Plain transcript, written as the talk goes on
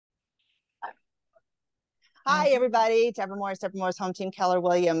Hi, everybody. Deborah Morris Home Team, Keller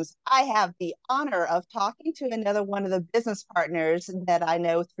Williams. I have the honor of talking to another one of the business partners that I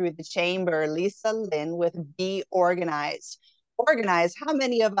know through the chamber, Lisa Linn with Be Organized. Organized. How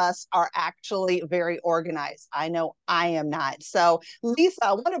many of us are actually very organized? I know I am not. So, Lisa,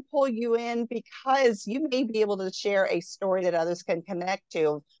 I want to pull you in because you may be able to share a story that others can connect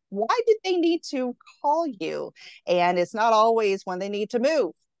to. Why did they need to call you? And it's not always when they need to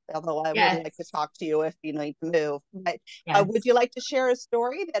move, although I would like to Yes, talk to you if you need to move. But would yes. you like to share a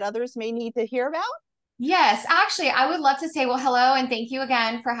story that others may need to hear about? Yes, actually, I would love to say, well, hello, and thank you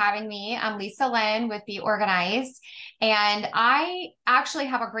again for having me. I'm Lisa Linn with Be Organized, and I actually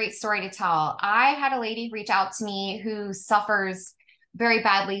have a great story to tell. I had a lady reach out to me who suffers very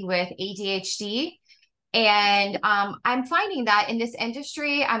badly with ADHD. And I'm finding that in this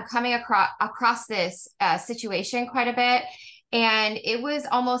industry, I'm coming across this situation quite a bit. And it was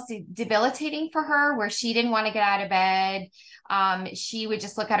almost debilitating for her, where she didn't want to get out of bed. She would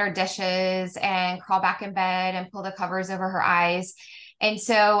just look at her dishes and crawl back in bed and pull the covers over her eyes. And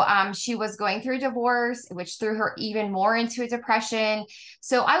so she was going through a divorce, which threw her even more into a depression.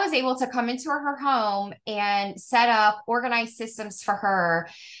 So I was able to come into her home and set up organized systems for her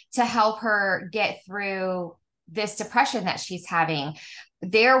to help her get through this depression that she's having.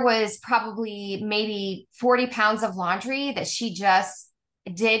 There was probably maybe 40 pounds of laundry that she just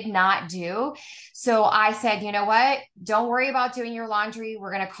did not do. So I said, you know what? Don't worry about doing your laundry.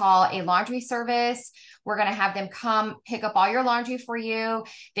 We're going to call a laundry service. We're going to have them come pick up all your laundry for you.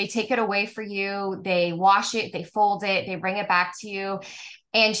 They take it away for you. They wash it, they fold it, they bring it back to you.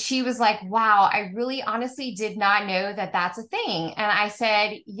 And she was like, wow, I really honestly did not know that that's a thing. And I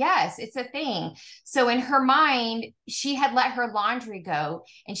said, yes, it's a thing. So in her mind, she had let her laundry go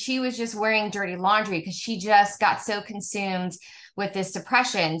and she was just wearing dirty laundry because she just got so consumed with this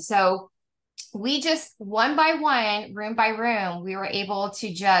depression. So we just one by one, room by room, we were able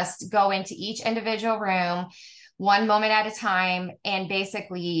to just go into each individual room one moment at a time and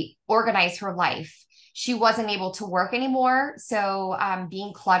basically organize her life. She wasn't able to work anymore. So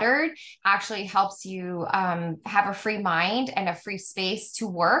being cluttered actually helps you have a free mind and a free space to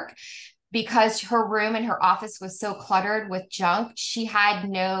work. Because her room and her office was so cluttered with junk, she had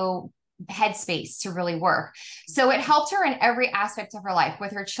no headspace to really work. So it helped her in every aspect of her life,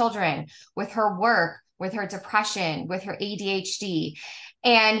 with her children, with her work, with her depression, with her ADHD.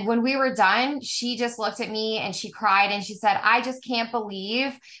 And when we were done, she just looked at me and she cried and she said, I just can't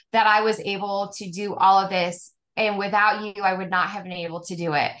believe that I was able to do all of this. And without you, I would not have been able to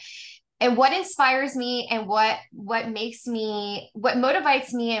do it. And what inspires me and what makes me, what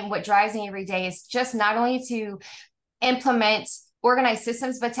motivates me and what drives me every day is just not only to implement organized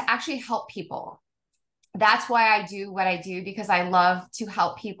systems, but to actually help people. That's why I do what I do, because I love to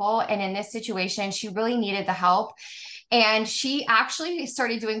help people. And in this situation, she really needed the help. And she actually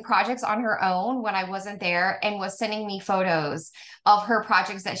started doing projects on her own when I wasn't there and was sending me photos of her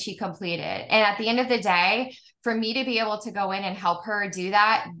projects that she completed. And at the end of the day, for me to be able to go in and help her do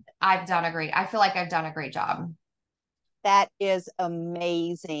that, I feel like I've done a great job. That is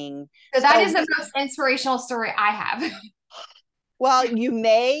amazing. So that So is the we, most inspirational story I have. well, you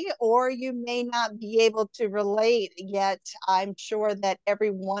may or you may not be able to relate, yet I'm sure that every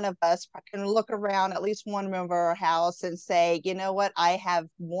one of us can look around at least one room of our house and say, you know what, I have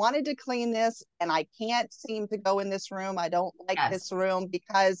wanted to clean this and I can't seem to go in this room. I don't like Yes. this room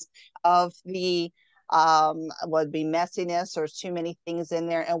because of the would be messiness or too many things in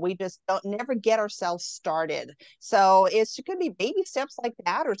there, and we just don't never get ourselves started. So it could be baby steps like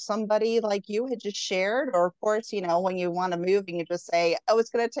that, or somebody like you had just shared, or of course, when you want to move and you just say, oh, it's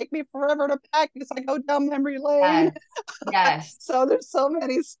going to take me forever to pack because I go down memory lane. Yes. Yes. So there's so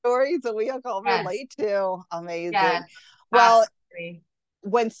many stories that we all Yes. relate to. Amazing. Yes. Well, Absolutely.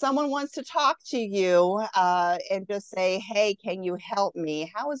 when someone wants to talk to you and just say, hey, can you help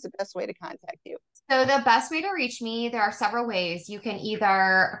me, how is the best way to contact you? So the best way to reach me, there are several ways. You can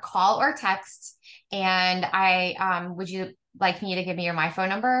either call or text. And would you like me to give you my phone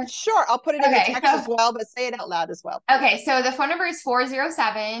number? Sure, I'll put it in the Okay, text so as well, but say it out loud as well. the phone number is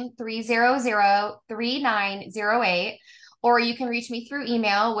 407-300-3908. Or you can reach me through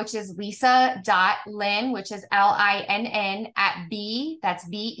email, which is lisa.linn, which is LINN at that's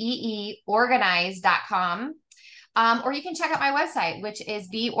BEE, organized.com. Or you can check out my website, which is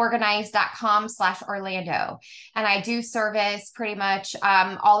beorganized.com/Orlando. And I do service pretty much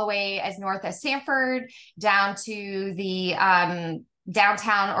all the way as north as Sanford, down to the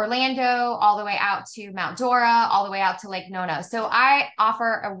downtown Orlando, all the way out to Mount Dora, all the way out to Lake Nona. So I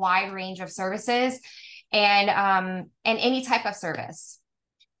offer a wide range of services and any type of service.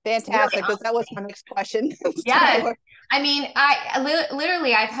 Fantastic, because that was my next question. Yes. So, I mean,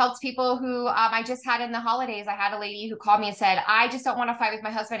 literally, I've helped people who I just had in the holidays. I had a lady who called me and said, I just don't want to fight with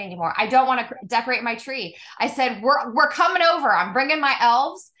my husband anymore. I don't want to decorate my tree. I said, we're coming over. I'm bringing my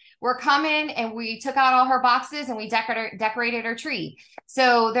elves. We're coming, and we took out all her boxes and we decorated her tree.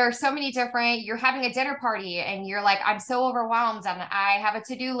 So there are so many different, you're having a dinner party and you're like, I'm so overwhelmed and I have a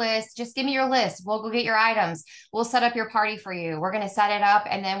to-do list. Just give me your list. We'll go get your items. We'll set up your party for you. We're going to set it up.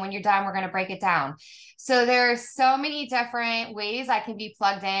 And then when you're done, we're going to break it down. So there's so many different ways I can be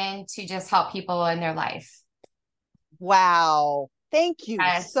plugged in to just help people in their life. wow. Thank you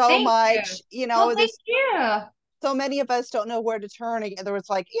Yes. so Thank much. you. Well, thank This you. so many of us don't know where to turn. In other words,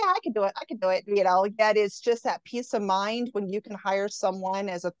 like, yeah, I can do it. I can do it. Yet it's just that peace of mind when you can hire someone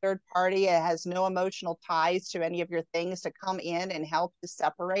as a third party. It has no emotional ties to any of your things to come in and help to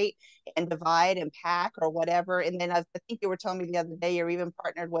separate and divide and pack or whatever. And then I think you were telling me the other day, you're even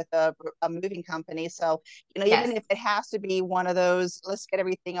partnered with a moving company. So, Yes. even if it has to be one of those, let's get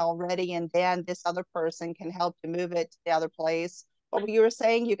everything all ready and then this other person can help to move it to the other place. What you were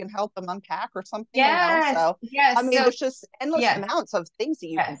saying, you can help them unpack or something, Yes. So I Yes. mean, So, there's just endless yes. amounts of things that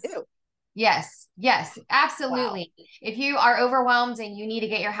you can Yes. do. Yes, yes, Wow. absolutely. If you are overwhelmed and you need to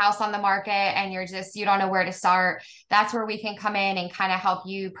get your house on the market and you don't know where to start, that's where we can come in and kind of help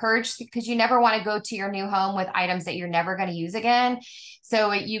you purge, because you never want to go to your new home with items that you're never going to use again.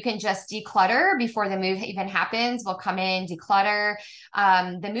 So you can just declutter before the move even happens. We'll come in, declutter.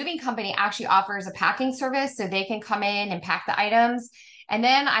 The moving company actually offers a packing service, so they can come in and pack the items. And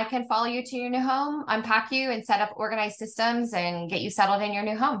then I can follow you to your new home, unpack you, and set up organized systems and get you settled in your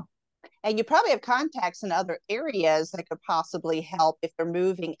new home. And you probably have contacts in other areas that could possibly help if they're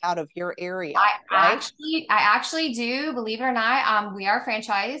moving out of your area, right? I actually do, believe it or not. We are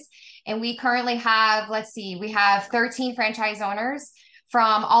franchise, and we currently have, let's see, we have 13 franchise owners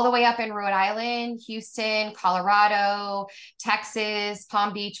from all the way up in Rhode Island, Houston, Colorado, Texas,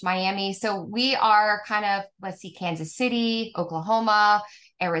 Palm Beach, Miami. So we are kind of, let's see, Kansas City, Oklahoma,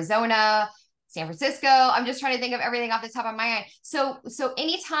 Arizona, San Francisco. I'm just trying to think of everything off the top of my head. So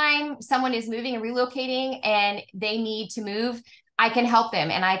anytime someone is moving and relocating and they need to move, I can help them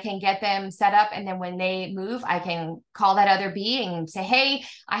and I can get them set up. And then when they move, I can call that other B and say, hey,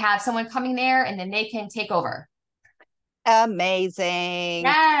 I have someone coming there, and then they can take over. Amazing.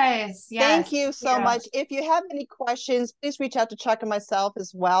 Yes, Thank yes. you so Yeah. much. If you have any questions, please reach out to Chuck and myself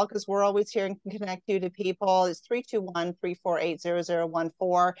as well, because we're always here and can connect you to people. It's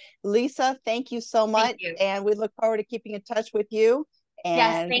 321-348-0014. Lisa, thank you so Thank much. you. And we look forward to keeping in touch with you.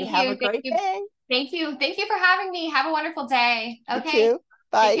 Yes, And you thank have a you. Thank great you. day. Thank you. Thank you for having me. Have a wonderful day. You Okay. too. Take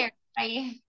Bye. care. Bye.